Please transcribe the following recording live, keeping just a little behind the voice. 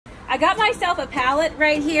I got myself a pallet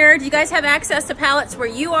right here. Do you guys have access to pallets where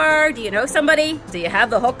you are? Do you know somebody? Do you have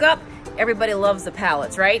the hookup? Everybody loves the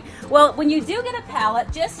pallets, right? Well, when you do get a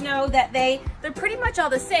pallet, just know that they're pretty much all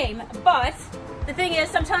the same, but the thing is,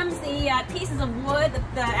 sometimes the pieces of wood,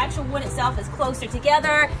 the actual wood itself is closer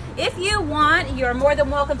together. If you want, you're more than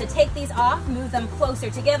welcome to take these off, move them closer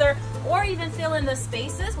together, or even fill in the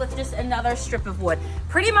spaces with just another strip of wood.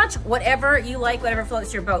 Pretty much whatever you like, whatever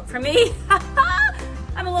floats your boat. For me,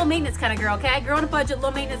 I'm a low maintenance kind of girl, okay? Girl on a budget,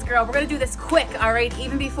 low maintenance girl. We're gonna do this quick, all right?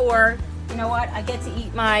 Even before, you know what, I get to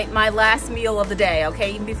eat my last meal of the day,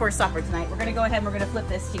 okay? Even before supper tonight. We're gonna go ahead and we're gonna flip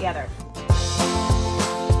this together.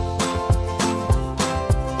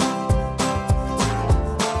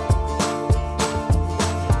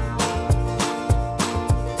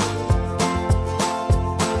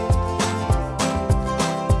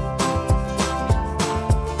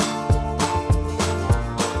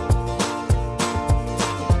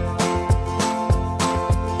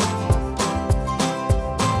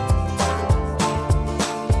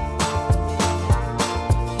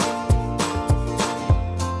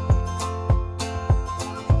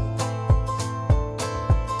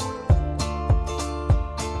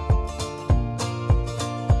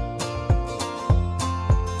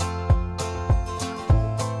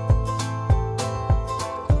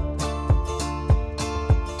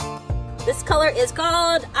 This color is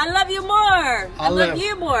called I Love You More. I love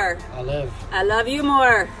you more. I love you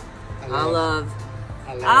more. I love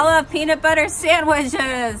peanut butter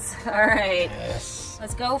sandwiches. All right. Yes.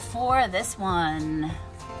 Let's go for this one.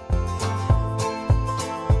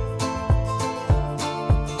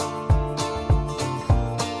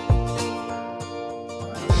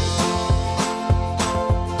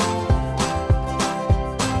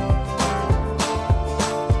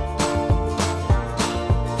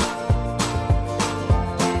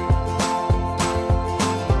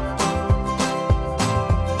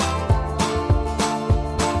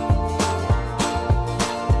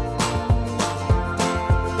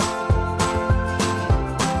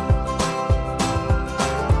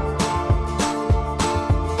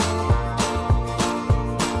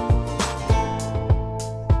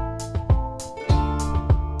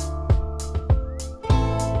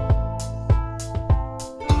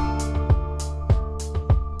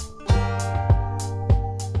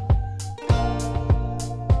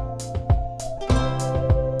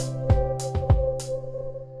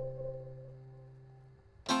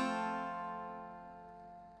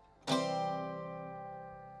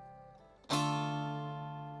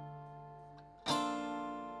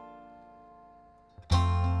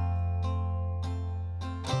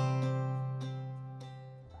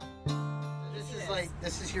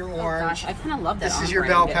 This is your orange. Oh gosh, I kind of love that. This is your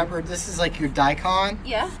bell pepper. This is like your daikon.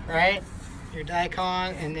 Yeah. Right? Your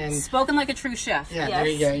daikon, and then... Spoken like a true chef. Yeah, yes. There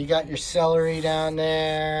you go. You got your celery down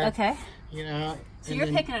there. Okay. You know. So you're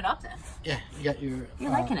picking it up then? Yeah, you got your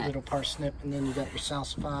little parsnip, and then you got your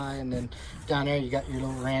salsify, and then down there you got your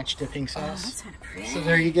little ranch dipping sauce. Oh, that's kind of pretty. So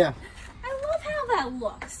there you go. I love how that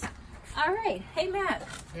looks. All right. Hey, Matt.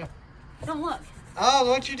 Yeah. Don't look. Oh,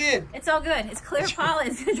 what you did. It's all good. It's clear pollen.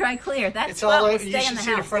 It's going to dry clear. That's it's all over. You should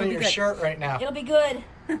see the front of your shirt right now. It'll be good.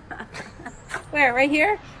 Where? Right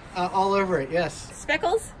here? All over it, yes.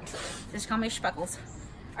 Speckles? Just call me Speckles.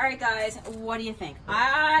 All right, guys. What do you think?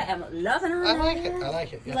 I am loving it. I like it. I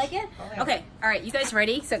like it. You like it? Okay. All right. You guys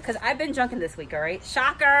ready? So, because I've been junking this week, all right?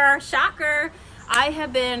 Shocker. Shocker. I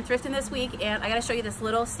have been thrifting this week, and I got to show you this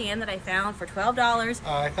little stand that I found for $12.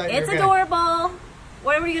 I thought it's adorable.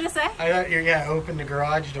 What were you going to say? I thought you were going to open the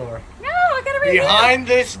garage door. No, I got to read behind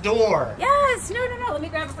this door. Yes. No. Let me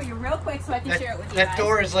grab it for you real quick so I can share it with you guys. That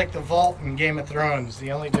door is like the vault in Game of Thrones.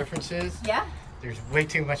 The only difference is there's way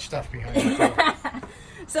too much stuff behind the door.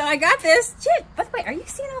 So I got this. By the way, are you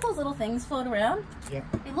seeing all those little things float around? Yeah.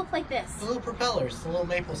 They look like this. The little propellers, the little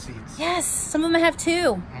maple seeds. Yes. Some of them have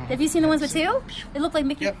two. Have you seen the ones with two? They look like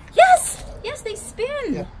Mickey. Yep. Yes. Yes, they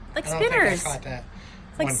spin. Yep. Like I don't spinners. Think I caught that.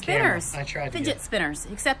 It's like spinners. I tried fidget spinners,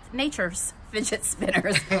 except nature's fidget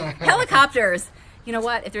spinners. Helicopters. You know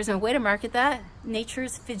what? If there's a way to market that,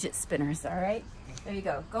 nature's fidget spinners. All right. There you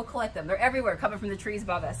go. Go collect them. They're everywhere, coming from the trees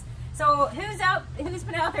above us. So who's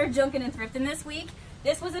been out there junking and thrifting this week?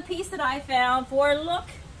 This was a piece that I found for look,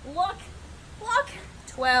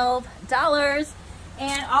 $12.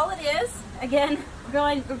 And all it is, again, we're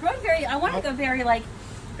going very. I want to go very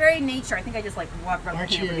nature. I think I just like walk around.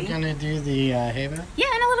 Aren't you gonna do the hay bale? Yeah,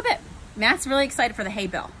 in a little bit. Matt's really excited for the hay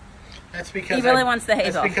bale. That's because he really wants the hay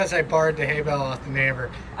bale. That's because I borrowed the hay bale off the neighbor,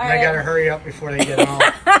 and I gotta hurry up before they get home.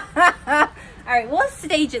 All right, we'll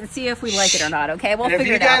stage it and see if we like it or not. Okay, we'll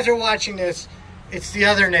figure it out. If you guys are watching this, it's the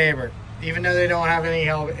other neighbor. Even though they don't have any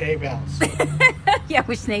hay bales. Yeah,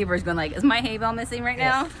 which neighbor's going like, is my hay bale missing right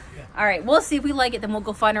now? Yeah. All right, we'll see if we like it, then we'll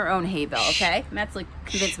go find our own hay bale, okay? Matt's like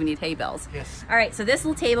convinced we need hay bales. Yes. All right, so this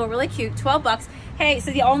little table, really cute, 12 bucks. Hey,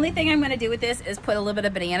 so the only thing I'm gonna do with this is put a little bit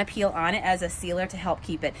of banana peel on it as a sealer to help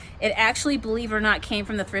keep it. It actually, believe it or not, came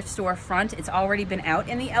from the thrift store front. It's already been out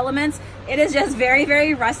in the elements. It is just very,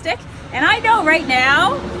 very rustic. And I know right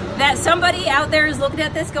now that somebody out there is looking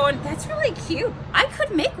at this going, that's really cute. I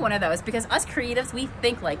could make one of those, because us creatives, we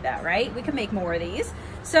think like that, right? We can make more of these.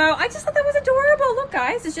 So I just thought that was adorable. Look,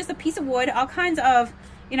 guys, it's just a piece of wood, all kinds of,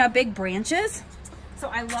 you know, big branches. So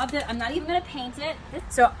I loved it. I'm not even gonna paint it.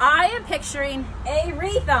 So I am picturing a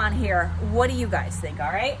wreath on here. What do you guys think,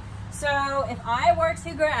 all right? So if I were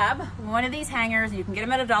to grab one of these hangers, you can get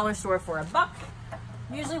them at a dollar store for $1.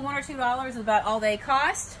 Usually $1 or $2 is about all they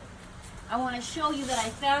cost. I wanna show you that I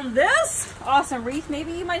found this awesome wreath.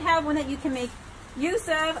 Maybe you might have one that you can make use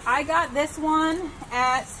of. I got this one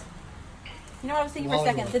at, you know what I was thinking for a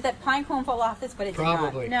second? Did that pine cone fall off this? But it did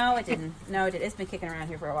Probably. not. No, it didn't. No, it did. It's been kicking around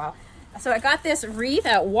here for a while. So I got this wreath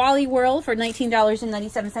at Wally World for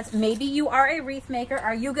 $19.97. Maybe you are a wreath maker.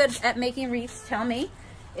 Are you good at making wreaths? Tell me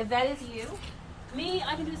if that is you. Me,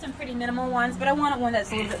 I can do some pretty minimal ones, but I wanted one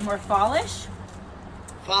that's a little bit more fallish.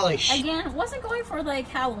 Fallish. Again, wasn't going for like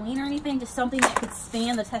Halloween or anything, just something that could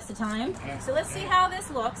stand the test of time. So let's see how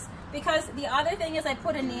this looks, because the other thing is I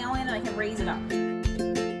put a nail in and I can raise it up.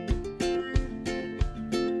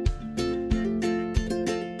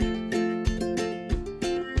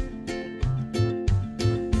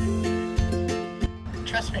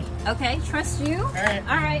 Trust me. Okay, trust you. All right.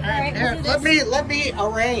 All right. Here, We'll do this. let me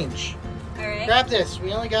arrange. All right. Grab this.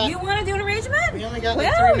 We only got. You want to do an arrangement? We only got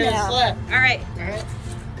like Well, 3 minutes left. All right. All right.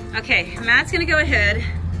 Okay, Matt's gonna go ahead,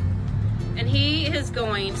 and he is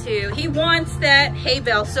going to. He wants that hay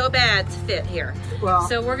bale so bad to fit here. Well,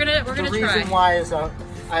 so we're gonna try. The reason why is I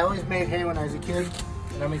always made hay when I was a kid,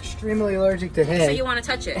 and I'm extremely allergic to hay. So you want to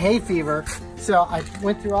touch it? Hay fever. So I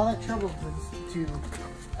went through all that trouble to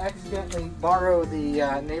accidentally borrow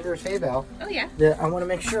the neighbor's hay bale. Oh yeah. I want to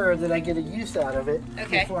make sure that I get a use out of it.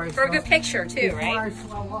 Okay. For a good picture too, right?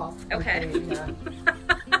 Before I swell up. Okay.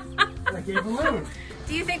 Like a balloon.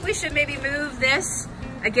 Do you think we should maybe move this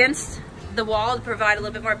against the wall to provide a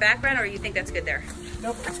little bit more background, or you think that's good there?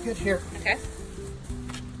 Nope, it's good here. Okay.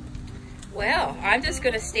 Well, I'm just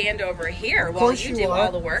going to stand over here while you do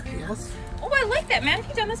all the work. Yes. Oh, I like that, man. Have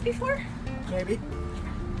you done this before? Maybe.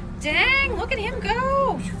 Dang, look at him go.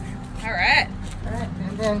 All right. All right,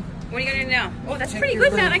 and then... What are you going to do now? Oh, that's pretty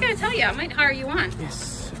good, man. I got to tell you, I might hire you on.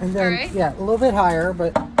 Yes. And then, right. yeah, a little bit higher,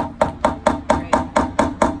 but...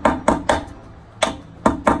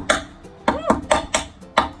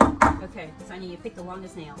 You picked the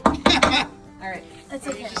longest nail. All right, that's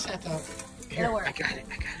okay. You just have to... Here, It'll work. I got it.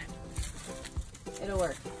 It'll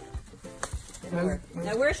work. It'll work.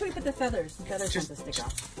 Now, where should we put the feathers? The feathers have to stick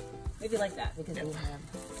off. Maybe like that, because we have...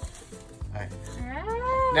 All right. All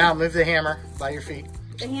right. Now move the hammer by your feet.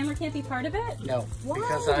 The hammer can't be part of it? No, Why?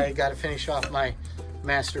 because I got to finish off my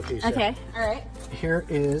masterpiece. Okay, all right. Here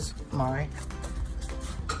is my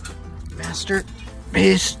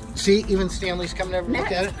masterpiece. See, even Stanley's coming over to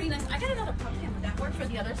look at it. Pretty nice. I got another pumpkin. Would that work for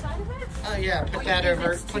the other side of it? Oh yeah, put that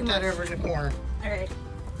over. Put that over in the corner. All right.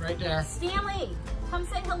 Right there. Stanley, come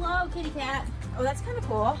say hello, kitty cat. Oh, that's kind of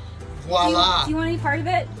cool. Voila. Do you want to be part of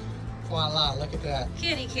it? Voila! Look at that.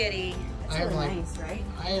 Kitty. That's really nice, right?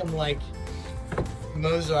 I am like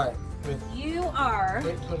Mozart with. You are.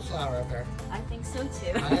 Wait, put a flower up there. I think so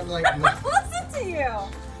too. I am like. Listen to you. Oh,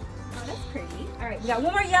 that's pretty. All right, we got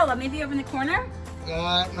one more yellow. Maybe over in the corner.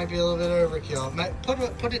 It might be a little bit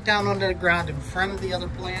overkill. Put it down under the ground in front of the other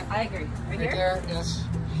plant. I agree. Right here? There, yes.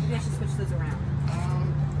 Maybe I should switch those around.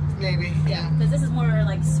 Maybe. Yeah, because this is more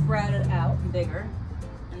like spread out and bigger,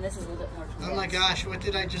 and this is a little bit more condensed. Oh my gosh, what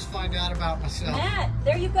did I just find out about myself? Matt,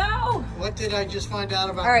 there you go. What did I just find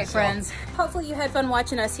out about myself? All right, friends. Hopefully you had fun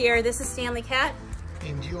watching us here. This is Stanley Cat.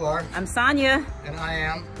 And you are. I'm Sonia. And I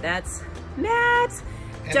am. That's Matt.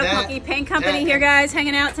 Junk Monkey Paint Company here, guys,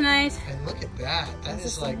 hanging out tonight. And look at that. That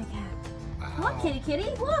is like, wow. Look, kitty,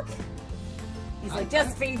 look. He's like,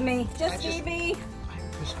 just feed me. Just feed me.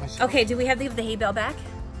 Okay, do we have the hay bale back?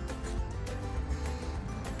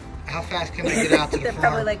 How fast can I get out to the They're farm?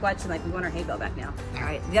 probably like watching, like, we want our hay bale back now. All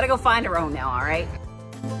right, we gotta go find our own now, all right?